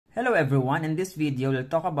Hello everyone, in this video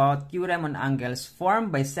we'll talk about theorem on angles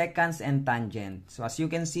formed by secants and tangent. So as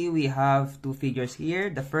you can see, we have two figures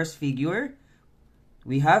here. The first figure,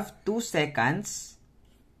 we have two secants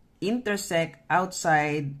intersect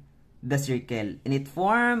outside the circle and it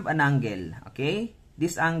formed an angle. Okay,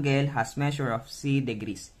 this angle has measure of c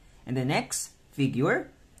degrees. And the next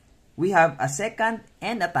figure, we have a secant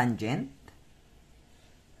and a tangent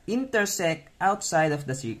intersect outside of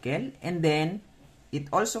the circle, and then it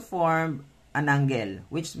also formed an angle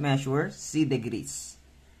which measures c degrees.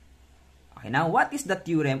 Okay, now what is the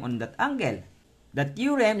theorem on that angle? The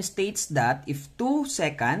theorem states that if two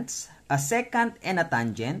secants, a secant and a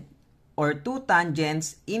tangent, or two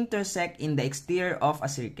tangents intersect in the exterior of a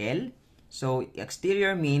circle, so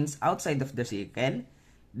exterior means outside of the circle,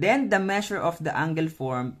 then the measure of the angle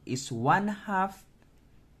formed is 1/2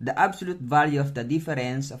 the absolute value of the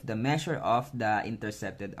difference of the measure of the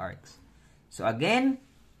intercepted arcs. So again,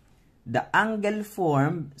 the angle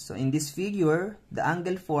formed, so in this figure, the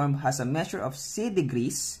angle formed has a measure of c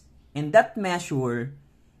degrees, and that measure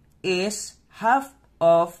is half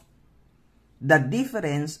of the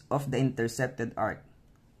difference of the intercepted arc.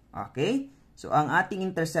 Okay? So ang ating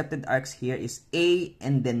intercepted arcs here is A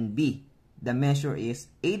and then B. The measure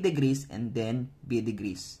is A degrees and then B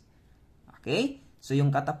degrees. Okay? So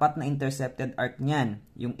yung katapat na intercepted arc niyan,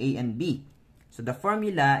 yung A and B. So the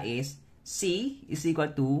formula is C is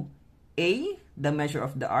equal to A, the measure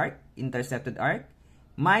of the arc, intercepted arc,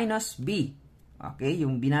 minus B. Okay,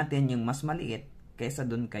 yung B natin yung mas maliit kaysa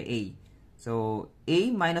dun kay A. So,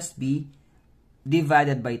 A minus B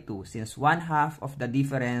divided by 2 since 1/2 of the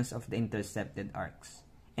difference of the intercepted arcs.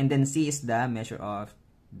 And then C is the measure of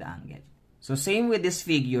the angle. So, same with these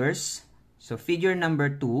figures. So, figure number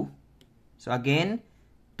 2. So, again,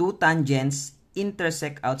 two tangents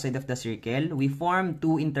intersect outside of the circle. We form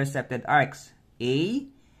two intercepted arcs, A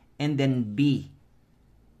and then B.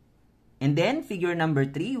 And then figure number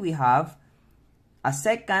 3, we have a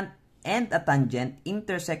secant and a tangent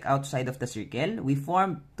intersect outside of the circle. We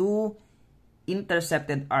form two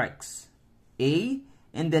intercepted arcs, A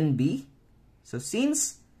and then B. So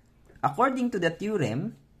since according to the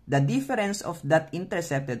theorem, the difference of that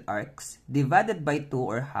intercepted arcs divided by 2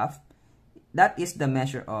 or half, that is the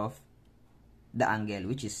measure of the angle,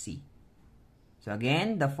 which is C. So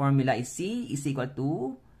again, the formula is C is equal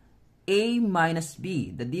to A minus B,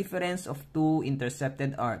 the difference of two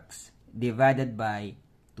intercepted arcs, divided by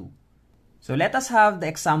 2. So let us have the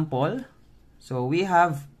example. So we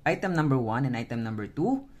have item number 1 and item number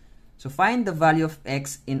 2. So find the value of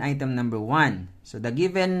x in item number 1. So the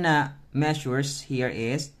given measures here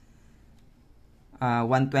is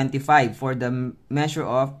 125 for the measure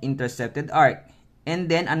of intercepted arc.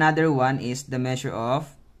 And then another one is the measure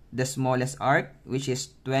of the smallest arc, which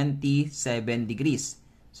is 27 degrees.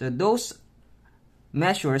 So those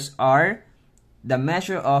measures are the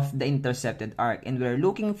measure of the intercepted arc. And we're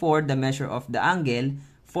looking for the measure of the angle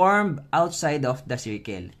formed outside of the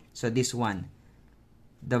circle. So this one,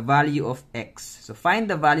 the value of x. So find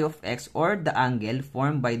the value of x or the angle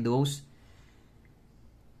formed by those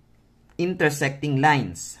intersecting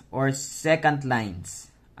lines or secant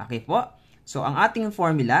lines. Okay po? So ang ating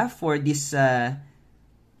formula for this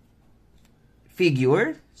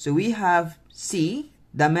figure, so we have C,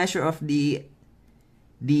 the measure of the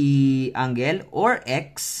angle, or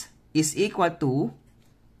x is equal to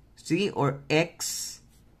C or x,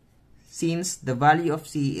 since the value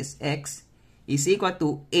of C is x, is equal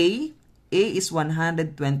to A is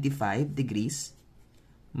 125 degrees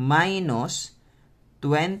minus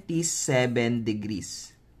 27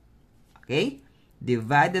 degrees. Okay?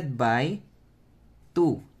 Divided by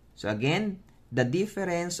 2. So again, the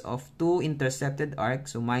difference of two intercepted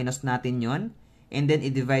arcs, so minus natin yon, and then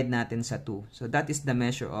i-divide natin sa 2. So that is the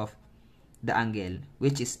measure of the angle,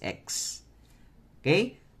 which is x.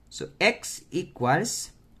 Okay? So x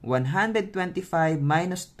equals 125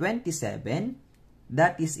 minus 27,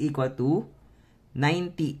 that is equal to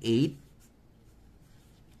 98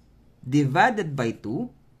 divided by 2,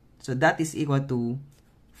 so that is equal to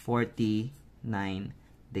 49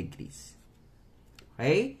 degrees.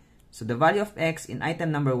 Okay? So the value of x in item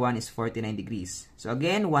number 1 is 49 degrees. So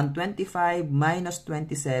again, 125 minus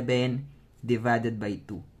 27 divided by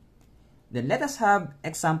 2. Then let us have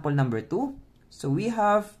example number 2. So we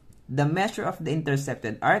have the measure of the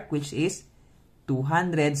intercepted arc, which is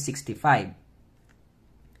 265.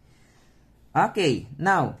 Okay,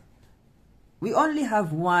 now, we only have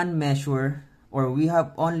one measure, or we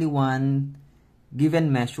have only one given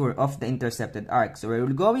measure of the intercepted arc. So we're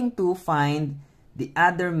going to find the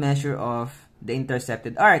other measure of the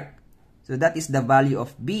intercepted arc. So that is the value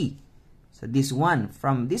of B. So So this one,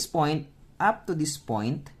 from this point up to this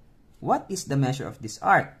point, what is the measure of this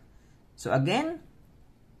arc? So again,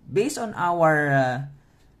 based on our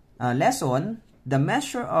lesson, the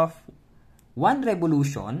measure of one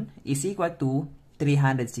revolution is equal to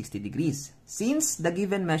 360 degrees. Since the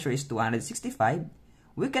given measure is 265,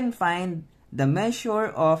 we can find the measure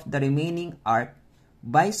of the remaining arc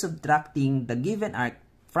by subtracting the given arc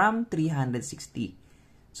from 360.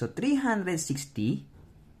 So 360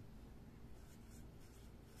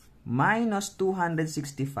 minus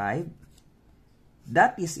 265,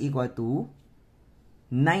 that is equal to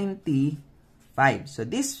 95. So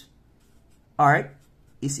this arc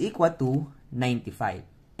is equal to 95.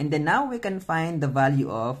 And then now we can find the value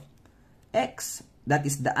of x, that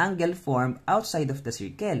is the angle formed outside of the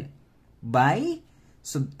circle, by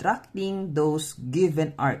subtracting those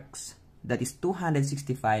given arcs, that is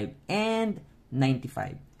 265 and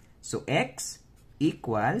 95. So x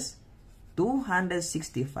equals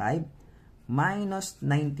 265 minus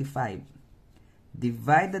 95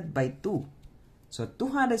 divided by 2. So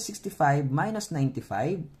 265 minus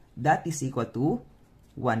 95, that is equal to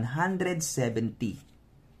 170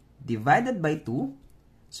 divided by 2.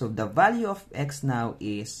 So the value of x now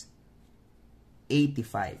is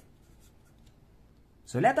 85.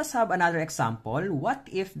 So let us have another example. What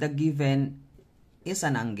if the given is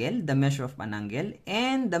an angle, the measure of an angle,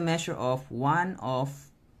 and the measure of one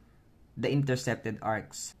of the intercepted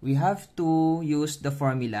arcs? We have to use the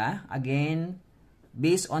formula. Again,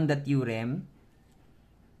 based on the theorem,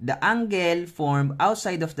 the angle formed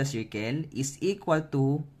outside of the circle is equal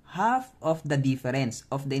to half of the difference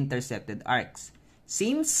of the intercepted arcs.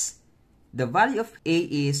 Since the value of A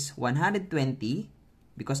is 120,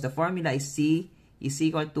 because the formula is C is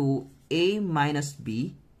equal to A minus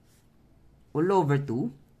B all over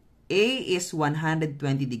 2, A is 120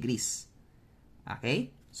 degrees.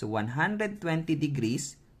 Okay? So 120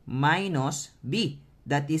 degrees minus B,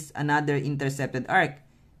 that is another intercepted arc.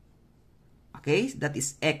 Okay? That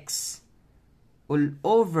is X all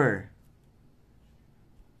over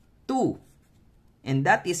 2. And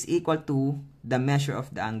that is equal to the measure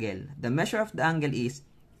of the angle. The measure of the angle is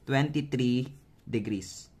 23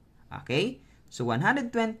 degrees. Okay? So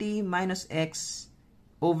 120 minus x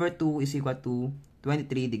over 2 is equal to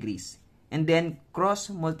 23 degrees. And then cross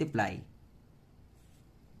multiply.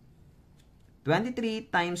 23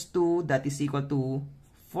 times 2, that is equal to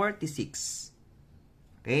 46.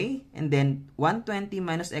 Okay? And then 120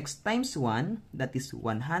 minus x times 1, that is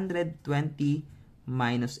 120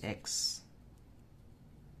 minus x.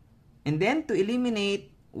 And then to eliminate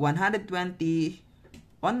 120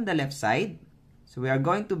 on the left side, so we are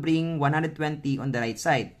going to bring 120 on the right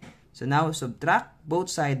side. So now subtract both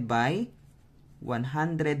sides by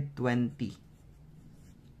 120.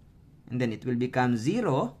 And then it will become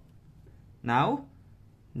 0. Now,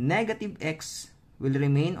 negative x will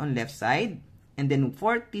remain on left side. And then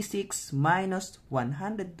 46 minus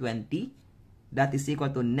 120, that is equal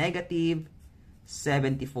to negative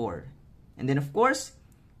 74. And then of course,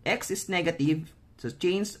 x is negative, so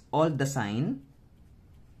change all the sign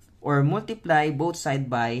or multiply both sides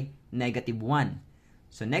by negative 1.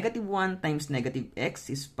 So negative 1 times negative x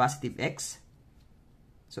is positive x.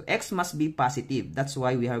 So x must be positive. That's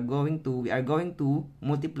why we are going to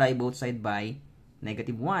multiply both sides by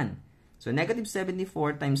negative 1. So negative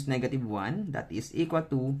 74 times negative 1, that is equal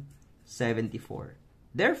to 74.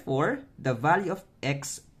 Therefore, the value of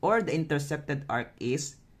x or the intercepted arc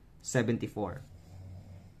is 74.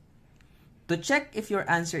 To check if your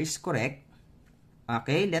answer is correct,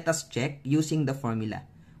 okay, let us check using the formula.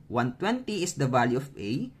 120 is the value of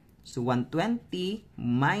A. So 120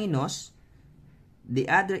 minus the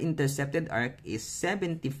other intercepted arc is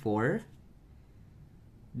 74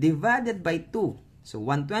 divided by 2. So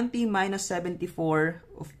 120 minus 74,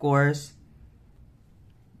 of course,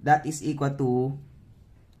 that is equal to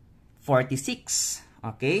 46.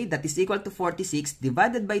 Okay, that is equal to 46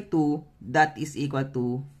 divided by 2, that is equal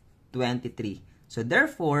to 23. So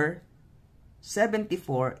therefore,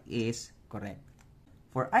 74 is correct.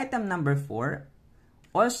 For item number 4,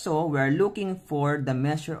 also we are looking for the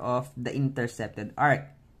measure of the intercepted arc.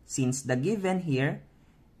 Since the given here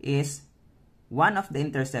is one of the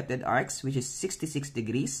intercepted arcs, which is 66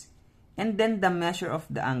 degrees, and then the measure of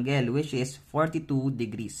the angle, which is 42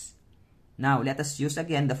 degrees. Now, let us use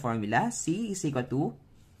again the formula. C is equal to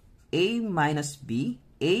A minus B.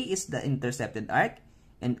 A is the intercepted arc,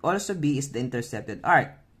 and also B is the intercepted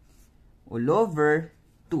arc, all over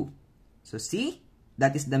 2. So C,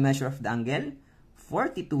 that is the measure of the angle,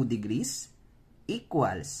 42 degrees,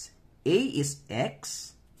 equals A is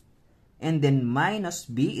X, and then minus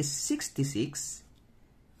B is 66,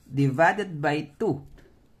 divided by 2.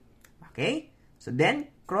 Okay? So then,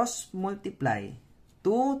 cross multiply.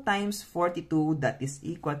 2 times 42, that is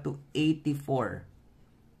equal to 84,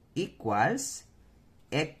 equals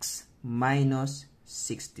x minus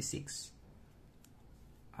 66.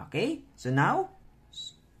 Okay? So now,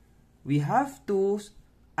 we have to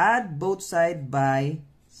add both sides by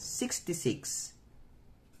 66.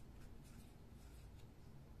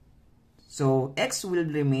 So, x will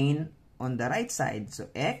remain on the right side. So,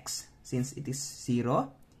 x, since it is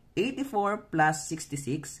 0, 84 plus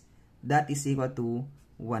 66, that is equal to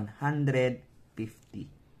 150.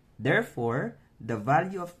 Therefore, the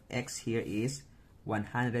value of x here is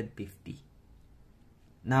 150.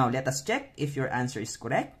 Now, let us check if your answer is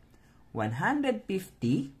correct.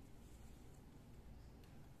 150,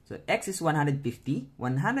 so x is 150.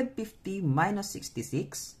 150 minus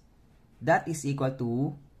 66, that is equal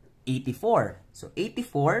to 84. So,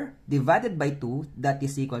 84 divided by 2, that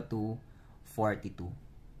is equal to 42.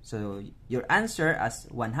 So, your answer as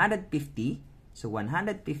 150. So,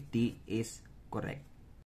 150 is correct.